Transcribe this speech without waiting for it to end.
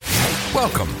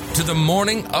Welcome to the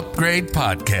Morning Upgrade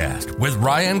Podcast with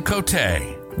Ryan Cote,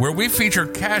 where we feature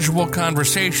casual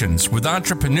conversations with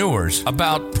entrepreneurs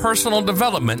about personal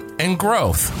development and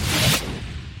growth.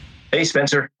 Hey,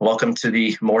 Spencer. Welcome to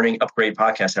the Morning Upgrade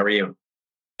Podcast. How are you?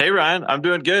 Hey, Ryan. I'm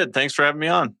doing good. Thanks for having me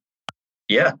on.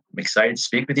 Yeah, I'm excited to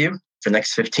speak with you for the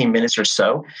next 15 minutes or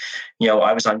so. You know,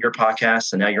 I was on your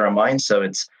podcast and now you're on mine, so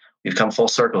we've come full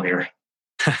circle here.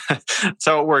 That's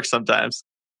how it works sometimes.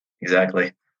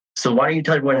 Exactly. So why don't you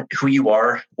tell everyone who you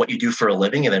are, what you do for a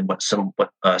living, and then what some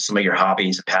of your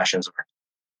hobbies and passions are?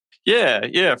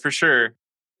 Yeah, for sure.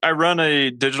 I run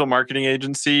a digital marketing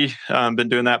agency. Been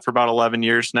doing that for about 11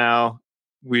 years now.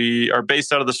 We are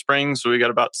based out of the Springs, so we got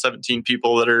about 17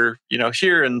 people that are,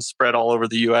 here and spread all over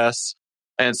the US.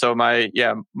 And so my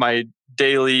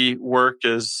daily work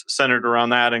is centered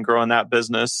around that and growing that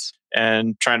business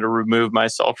and trying to remove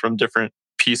myself from different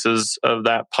pieces of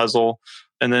that puzzle.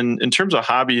 And then in terms of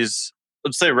hobbies,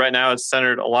 let's say right now it's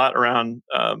centered a lot around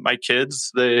my kids.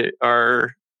 They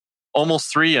are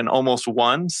almost 3 and almost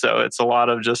 1. So it's a lot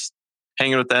of just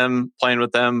hanging with them, playing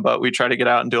with them. But we try to get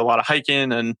out and do a lot of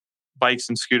hiking and bikes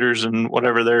and scooters and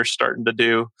whatever they're starting to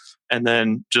do. And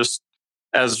then just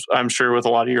as I'm sure with a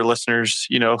lot of your listeners,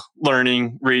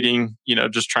 learning, reading,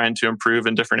 just trying to improve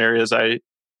in different areas. I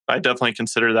definitely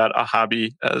consider that a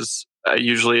hobby, as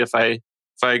usually if I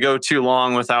go too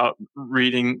long without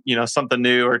reading, something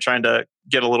new or trying to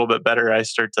get a little bit better, I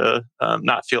start to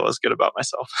not feel as good about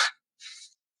myself.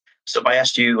 So if I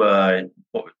asked you,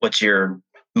 what's your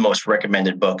most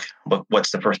recommended book?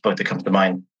 What's the first book that comes to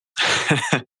mind?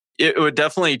 It would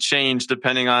definitely change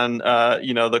depending on,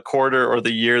 the quarter or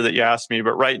the year that you ask me.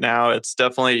 But right now, it's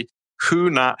definitely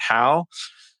Who, Not How.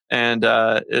 And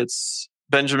it's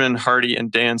Benjamin Hardy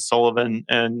and Dan Sullivan.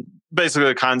 And basically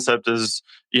the concept is,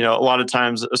 a lot of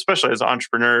times, especially as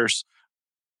entrepreneurs,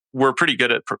 we're pretty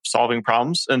good at solving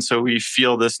problems. And so we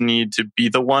feel this need to be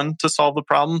the one to solve the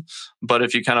problem. But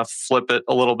if you kind of flip it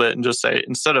a little bit and just say,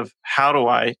 instead of how do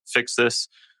I fix this,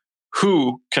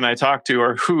 who can I talk to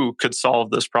or who could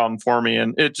solve this problem for me?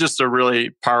 And it's just a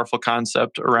really powerful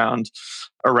concept around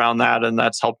that. And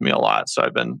that's helped me a lot. So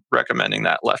I've been recommending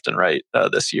that left and right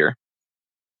this year.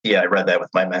 Yeah, I read that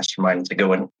with my mastermind to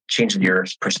go and change your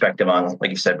perspective on, like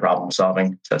you said, problem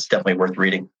solving. So it's definitely worth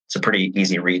reading. It's a pretty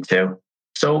easy read too.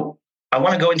 So I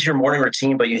want to go into your morning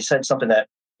routine, but you said something that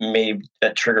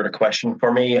triggered a question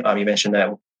for me. You mentioned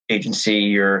that agency,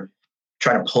 you're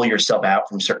trying to pull yourself out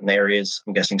from certain areas,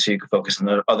 I'm guessing, so you can focus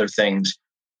on other things.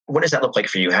 What does that look like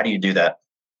for you? How do you do that?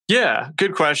 Yeah,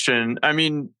 good question. I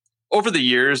mean, over the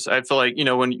years, I feel like,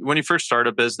 when you first start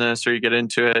a business or you get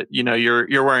into it,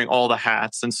 you're wearing all the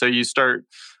hats. And so you start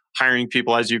hiring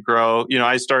people as you grow.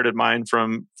 I started mine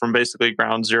from basically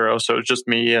ground zero. So it's just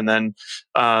me. And then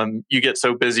you get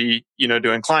so busy,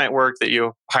 doing client work that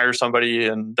you hire somebody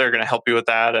and they're going to help you with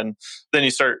that. And then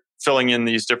you start filling in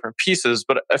these different pieces.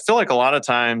 But I feel like a lot of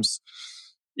times,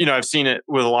 I've seen it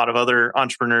with a lot of other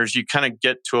entrepreneurs. You kind of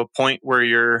get to a point where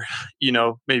you're,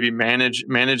 maybe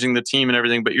managing the team and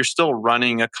everything, but you're still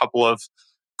running a couple of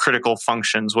critical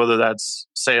functions, whether that's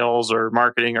sales or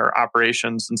marketing or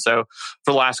operations. And so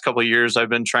for the last couple of years, I've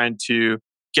been trying to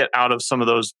get out of some of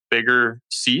those bigger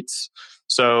seats.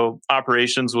 So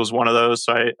operations was one of those.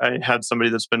 So I had somebody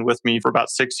that's been with me for about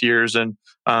 6 years and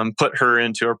put her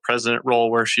into a president role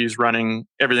where she's running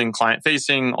everything client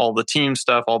facing, all the team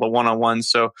stuff, all the one-on-ones.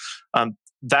 So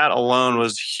that alone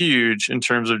was huge in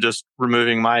terms of just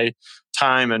removing my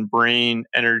time and brain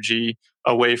energy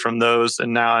away from those.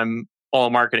 And now I'm all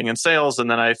marketing and sales. And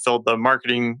then I filled the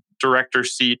marketing director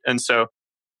seat. And so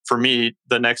for me,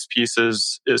 the next piece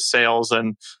is sales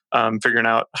and figuring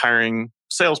out hiring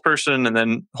salesperson and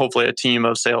then hopefully a team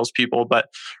of salespeople, but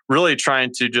really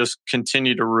trying to just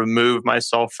continue to remove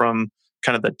myself from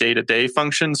kind of the day-to-day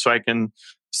function so I can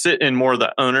sit in more of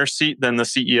the owner seat than the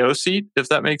CEO seat, if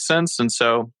that makes sense. And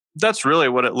so that's really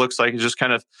what it looks like, is just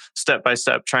kind of step by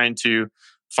step trying to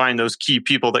find those key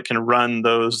people that can run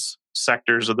those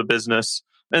sectors of the business.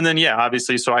 And then,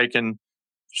 obviously, so I can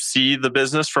see the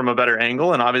business from a better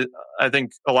angle. And I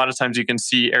think a lot of times you can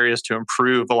see areas to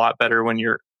improve a lot better when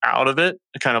you're out of it,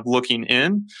 kind of looking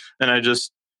in. And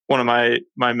one of my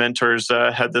mentors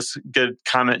had this good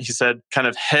comment. He said, kind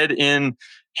of head in,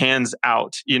 hands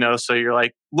out, so you're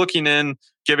like looking in,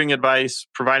 giving advice,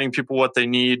 providing people what they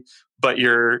need, but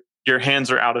your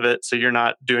hands are out of it. So you're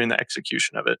not doing the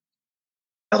execution of it.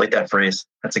 I like that phrase.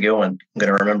 That's a good one. I'm going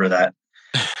to remember that.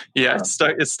 Yeah,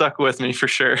 it's stuck with me for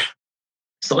sure.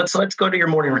 So let's go to your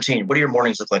morning routine. What do your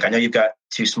mornings look like? I know you've got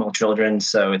 2 small children,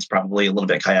 so it's probably a little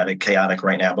bit chaotic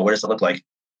right now, but what does it look like?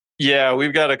 Yeah,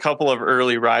 we've got a couple of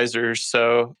early risers.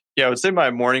 So Yeah, I would say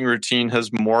my morning routine has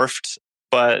morphed,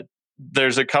 but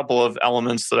there's a couple of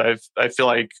elements that I feel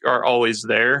like are always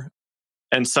there.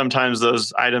 And sometimes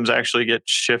those items actually get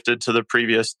shifted to the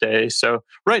previous day. So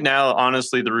right now,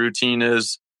 honestly, the routine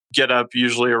is get up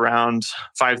usually around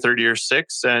 5:30 or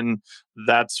 6, and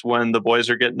that's when the boys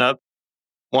are getting up.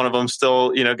 One of them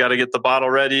still, got to get the bottle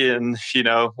ready, and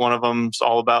one of them's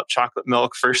all about chocolate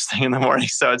milk first thing in the morning.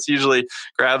 So it's usually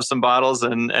grab some bottles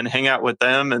and hang out with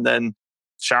them, and then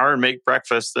shower and make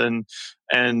breakfast, and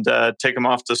take them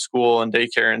off to school and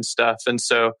daycare and stuff. And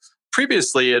so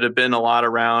previously, it had been a lot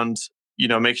around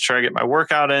making sure I get my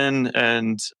workout in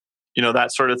and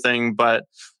that sort of thing. But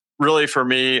really, for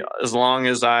me, as long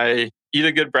as I eat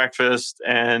a good breakfast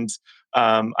and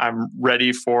I'm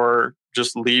ready for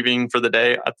just leaving for the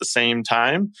day at the same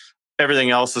time, everything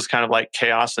else is kind of like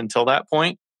chaos until that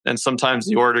point. And sometimes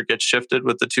the order gets shifted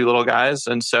with the two little guys.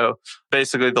 And so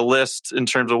basically the list in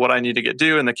terms of what I need to get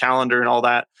due and the calendar and all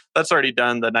that, that's already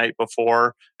done the night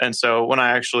before. And so when I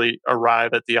actually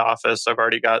arrive at the office, I've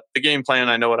already got the game plan.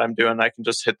 I know what I'm doing. I can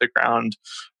just hit the ground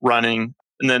running.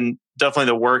 And then definitely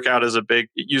the workout it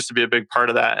used to be a big part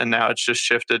of that. And now it's just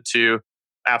shifted to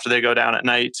after they go down at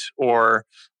night or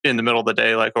in the middle of the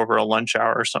day, like over a lunch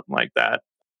hour or something like that.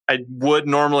 I would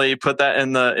normally put that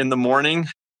in the morning,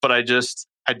 but I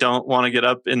don't want to get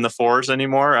up in the 4s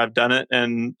anymore. I've done it,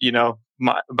 and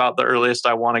about the earliest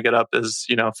I want to get up is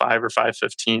 5 or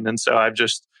 5:15, and so I've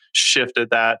just shifted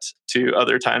that to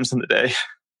other times in the day.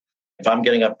 If I'm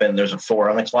getting up and there's a 4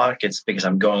 on the clock, it's because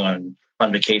I'm going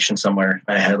on vacation somewhere.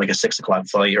 I had like a 6 o'clock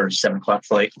flight or 7 o'clock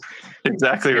flight.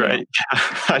 Exactly right.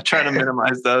 I try to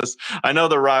minimize those. I know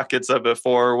The Rock gets up at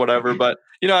 4 or whatever, but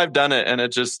I've done it, and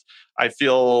I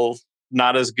feel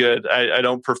not as good. I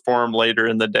don't perform later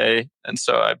in the day, and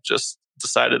so I've just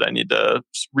decided I need to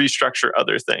restructure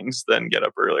other things than get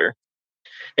up earlier.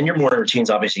 And your morning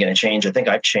routine's obviously going to change. I think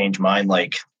I've changed mine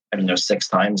 6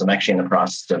 times. I'm actually in the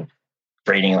process of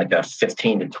creating like a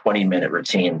 15 to 20-minute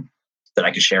routine that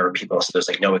I could share with people. So there's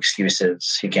like no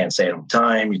excuses. You can't say it on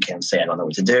time. You can't say I don't know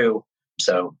what to do.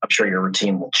 So I'm sure your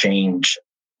routine will change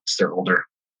as they're older.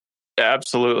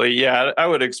 Absolutely. Yeah, I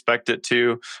would expect it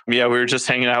to. Yeah, we were just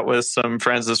hanging out with some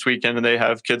friends this weekend, and they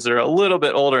have kids that are a little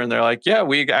bit older, and they're like, yeah,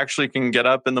 we actually can get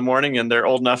up in the morning, and they're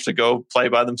old enough to go play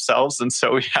by themselves. And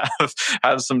so we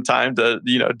have some time to,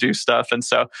 do stuff. And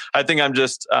so I think I'm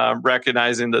just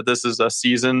recognizing that this is a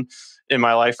season in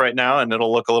my life right now, and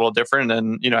it'll look a little different.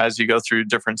 And, as you go through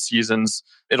different seasons,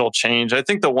 it'll change. I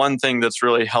think the one thing that's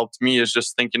really helped me is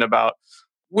just thinking about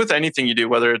with anything you do,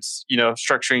 whether it's,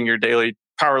 structuring your daily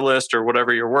power list or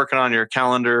whatever you're working on, your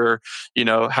calendar,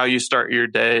 how you start your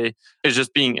day, is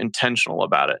just being intentional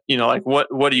about it. Like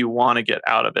what do you want to get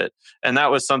out of it? And that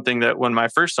was something that when my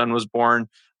first son was born,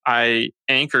 I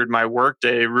anchored my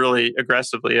workday really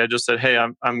aggressively. I just said, hey,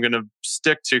 I'm going to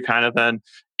stick to kind of an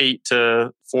 8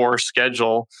 to 4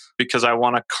 schedule because I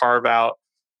want to carve out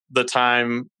the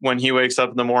time when he wakes up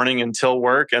in the morning until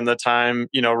work and the time,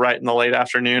 right in the late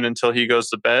afternoon until he goes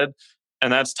to bed.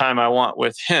 And that's time I want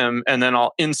with him. And then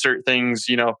I'll insert things,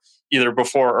 either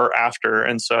before or after.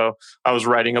 And so I was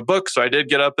writing a book. So I did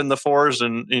get up in the 4s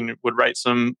and would write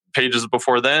some pages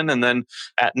before then. And then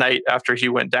at night after he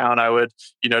went down, I would,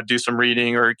 do some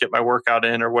reading or get my workout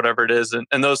in or whatever it is.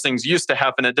 And those things used to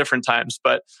happen at different times.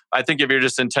 But I think if you're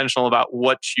just intentional about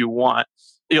what you want,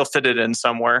 you'll fit it in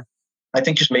somewhere. I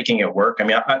think just making it work. I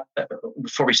mean,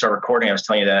 before we start recording, I was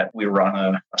telling you that we were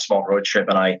on a small road trip,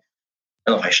 and I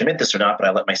don't know if I should admit this or not, but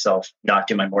I let myself not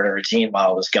do my morning routine while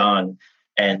I was gone.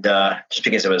 And just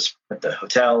because it was at the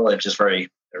hotel, it was just very,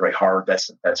 very hard. That's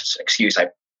an excuse. I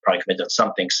probably could have done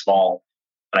something small,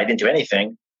 but I didn't do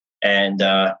anything. And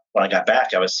when I got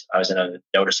back, I was in a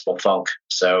noticeable funk.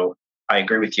 So I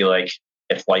agree with you. Like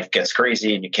if life gets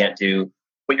crazy and you can't do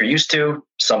what you're used to,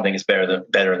 something is better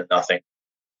than nothing.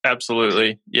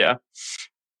 Absolutely. Yeah.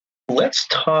 Let's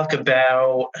talk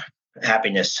about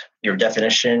happiness, your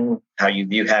definition, how you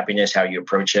view happiness, how you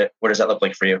approach it. What does that look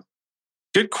like for you?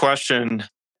 Good question.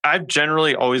 I've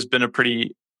generally always been a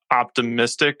pretty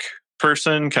optimistic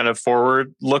person, kind of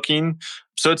forward looking.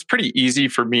 So it's pretty easy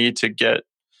for me to get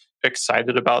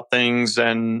excited about things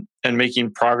and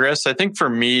making progress. I think for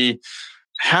me,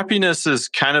 happiness is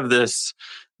kind of this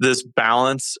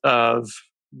balance of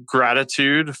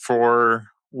gratitude for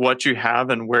what you have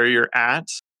and where you're at,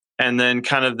 and then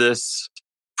kind of this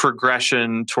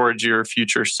progression towards your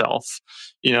future self.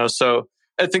 So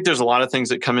I think there's a lot of things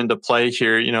that come into play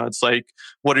here. It's like,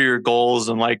 what are your goals,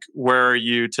 and like, where are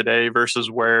you today versus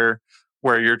where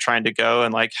you're trying to go,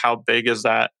 and like, how big is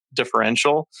that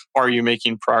differential? Are you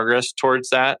making progress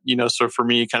towards that? So for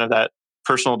me, kind of that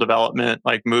personal development,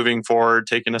 like moving forward,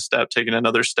 taking a step, taking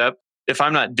another step. If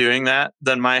I'm not doing that,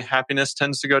 then my happiness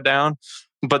tends to go down.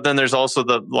 But then there's also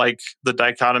the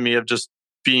dichotomy of just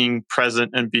being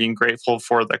present and being grateful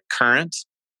for the current.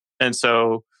 And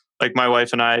so, like my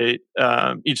wife and I,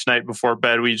 each night before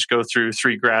bed, we each go through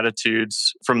 3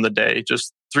 gratitudes from the day,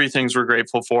 just 3 things we're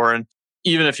grateful for. And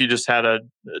even if you just had a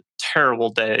terrible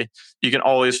day, you can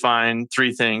always find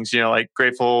 3 things, like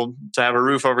grateful to have a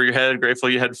roof over your head, grateful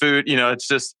you had food, it's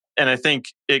just, and I think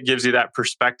it gives you that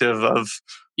perspective of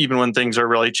even when things are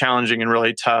really challenging and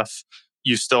really tough,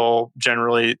 you still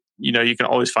generally, you can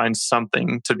always find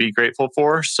something to be grateful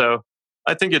for. So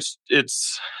I think it's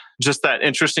just that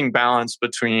interesting balance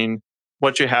between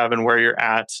what you have and where you're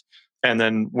at, and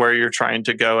then where you're trying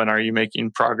to go, and are you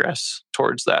making progress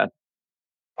towards that?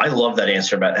 I love that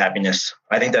answer about happiness.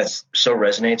 I think that's so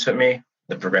resonates with me,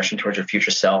 the progression towards your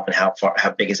future self and how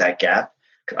big is that gap.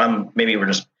 Maybe we're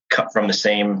just cut from the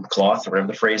same cloth, or whatever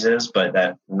the phrase is, but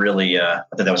that really, I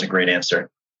thought that was a great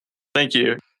answer. Thank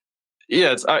you.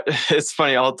 Yeah, it's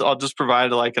funny. I'll just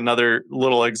provide like another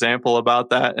little example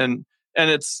about that, and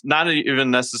it's not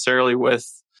even necessarily with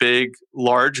big,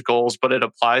 large goals, but it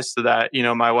applies to that.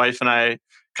 My wife and I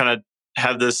kind of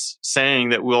have this saying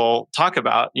that we'll talk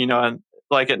about. And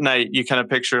like at night, you kind of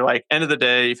picture like end of the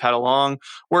day, you've had a long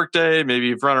work day, maybe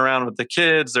you've run around with the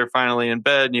kids, they're finally in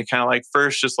bed, and you kind of like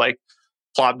first just like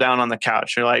plop down on the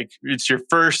couch. You're like, it's your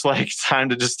first like time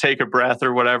to just take a breath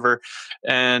or whatever.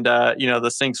 And, the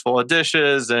sink's full of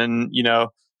dishes and,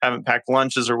 haven't packed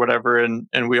lunches or whatever. And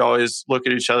we always look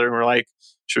at each other and we're like,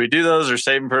 should we do those or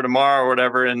save them for tomorrow or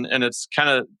whatever? And it's kind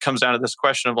of comes down to this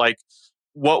question of like,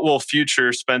 what will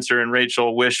future Spencer and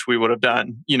Rachel wish we would have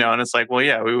done? And it's like, well,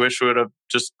 yeah, we wish we would have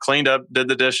just cleaned up, did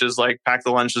the dishes, like packed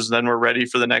the lunches, and then we're ready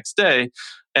for the next day.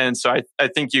 And so I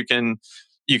think you can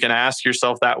ask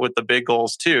yourself that with the big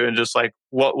goals too. And just like,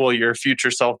 what will your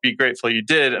future self be grateful you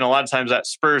did? And a lot of times that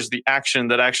spurs the action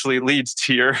that actually leads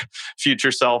to your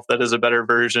future self that is a better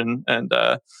version. And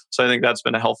so I think that's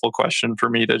been a helpful question for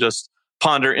me to just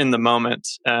ponder in the moment,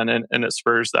 and it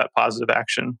spurs that positive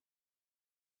action.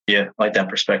 Yeah, I like that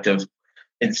perspective.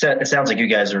 It sounds like you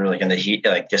guys are really in the heat,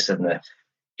 like just in the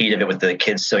heat of it with the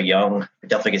kids so young. It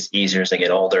definitely gets easier as they get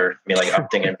older. I mean, like I'm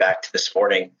thinking back to this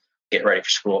morning, getting ready for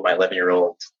school with my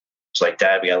 11-year-old. It's like,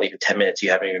 Dad, we got to leave in 10 minutes. You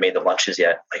haven't even made the lunches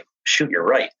yet. Like, shoot, you're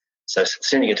right. So as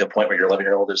soon as you get to a point where your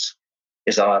 11-year-old is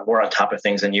more on top of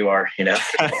things than you are, Yeah,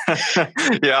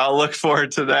 I'll look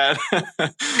forward to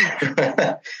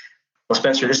that. Well,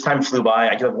 Spencer, this time flew by.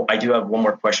 I do have one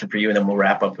more question for you, and then we'll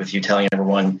wrap up with you telling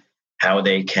everyone how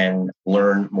they can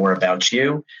learn more about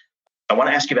you. I want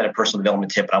to ask you about a personal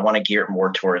development tip, but I want to gear it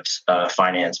more towards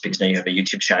finance, because now you have a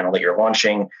YouTube channel that you're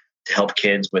launching to help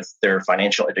kids with their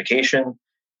financial education.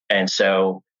 And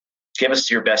so give us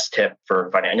your best tip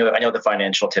for finance. I know the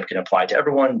financial tip can apply to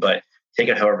everyone, but take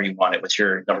it however you want it. What's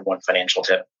your number one financial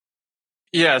tip?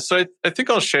 Yeah, so I think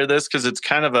I'll share this because it's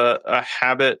kind of a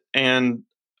habit, and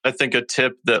I think a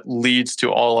tip that leads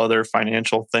to all other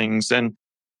financial things. And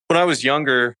when I was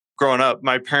younger, growing up,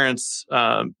 my parents,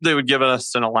 they would give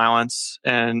us an allowance,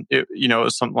 and it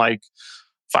was something like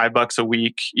 $5 a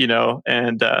week,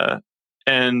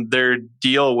 and their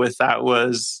deal with that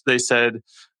was they said,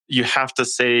 you have to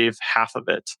save half of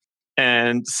it.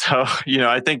 And so,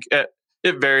 I think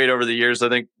it varied over the years. I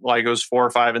think like it was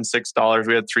 $4, $5, and $6.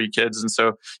 We had 3 kids. And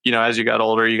so, as you got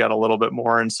older, you got a little bit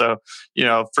more. And so,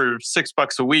 for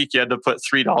 $6 a week, you had to put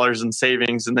 $3 in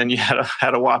savings, and then you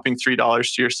had a whopping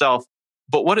 $3 to yourself.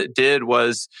 But what it did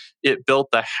was it built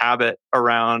the habit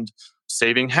around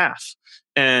saving half.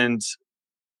 And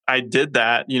I did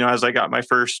that, as I got my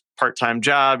first part-time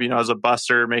job, as a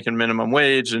busser making minimum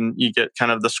wage, and you get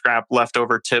kind of the scrap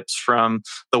leftover tips from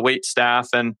the wait staff,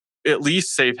 and at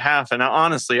least save half. And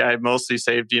honestly, I mostly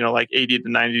saved, like 80 to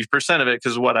 90% of it,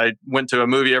 because I went to a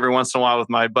movie every once in a while with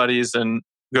my buddies and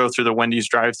go through the Wendy's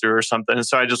drive-through or something. And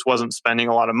so I just wasn't spending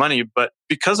a lot of money. But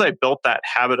because I built that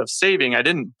habit of saving, I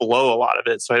didn't blow a lot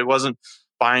of it. So I wasn't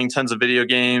buying tons of video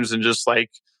games and just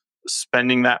like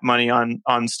spending that money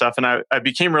on stuff. And I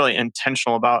became really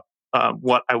intentional about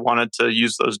what I wanted to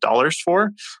use those dollars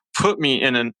for. Put me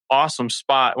in an awesome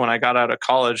spot when I got out of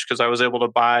college, because I was able to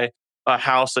buy a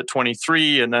house at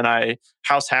 23, and then I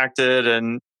house hacked it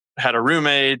and had a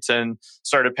roommate and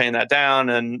started paying that down.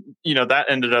 And, that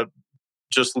ended up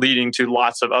just leading to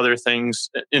lots of other things,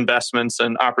 investments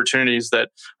and opportunities that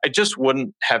I just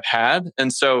wouldn't have had.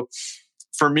 And so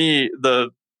for me,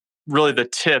 the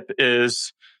tip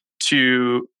is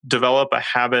to develop a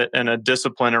habit and a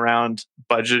discipline around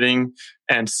budgeting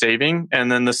and saving.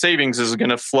 And then the savings is going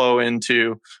to flow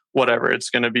into whatever. It's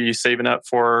going to be saving up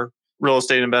for real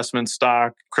estate investment,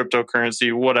 stock,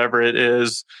 cryptocurrency, whatever it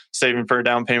is, saving for a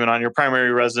down payment on your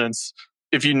primary residence.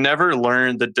 If you never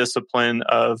learn the discipline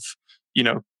of,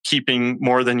 keeping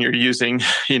more than you're using,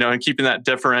 and keeping that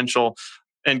differential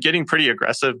and getting pretty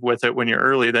aggressive with it when you're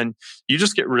early, then you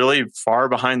just get really far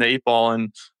behind the eight ball,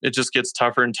 and it just gets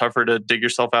tougher and tougher to dig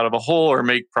yourself out of a hole or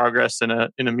make progress in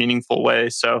a meaningful way.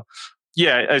 So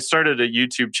yeah, I started a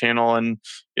YouTube channel, and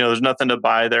there's nothing to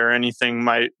buy there or anything.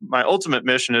 My ultimate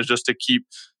mission is just to keep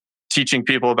teaching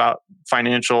people about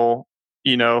financial,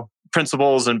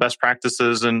 principles and best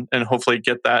practices, and hopefully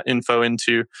get that info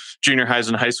into junior highs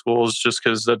and high schools, just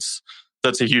because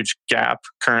that's a huge gap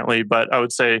currently. But I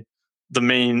would say the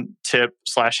main tip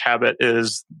 / habit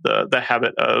is the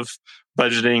habit of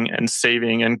budgeting and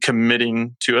saving and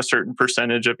committing to a certain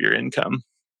percentage of your income.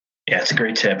 Yeah, it's a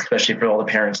great tip, especially for all the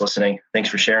parents listening. Thanks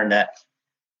for sharing that.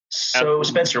 So, absolutely.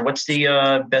 Spencer, what's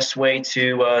the best way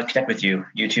to connect with you?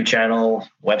 YouTube channel,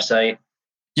 website?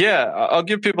 Yeah, I'll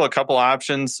give people a couple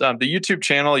options. The YouTube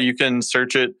channel, you can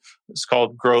search it. It's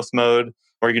called Growth Mode,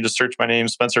 or you can just search my name,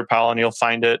 Spencer Powell, and you'll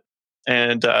find it.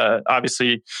 And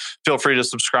obviously, feel free to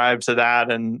subscribe to that,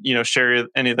 and share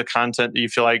any of the content that you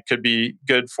feel like could be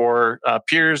good for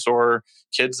peers or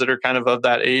kids that are kind of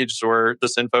that age, or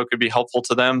this info could be helpful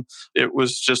to them. It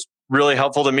was just really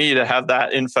helpful to me to have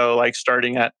that info, like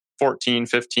starting at 14,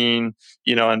 15,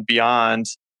 and beyond,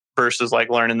 versus like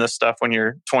learning this stuff when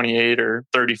you're 28 or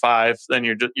 35. Then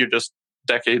you're just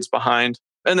decades behind.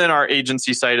 And then our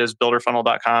agency site is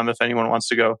builderfunnel.com if anyone wants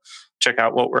to go check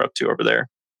out what we're up to over there.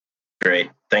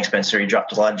 Great. Thanks, Spencer. You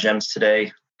dropped a lot of gems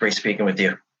today. Great speaking with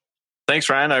you. Thanks,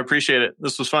 Ryan. I appreciate it.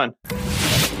 This was fun.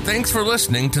 Thanks for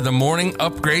listening to the Morning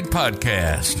Upgrade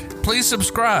Podcast. Please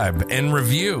subscribe and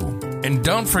review. And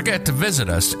don't forget to visit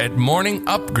us at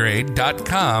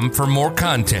morningupgrade.com for more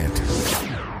content.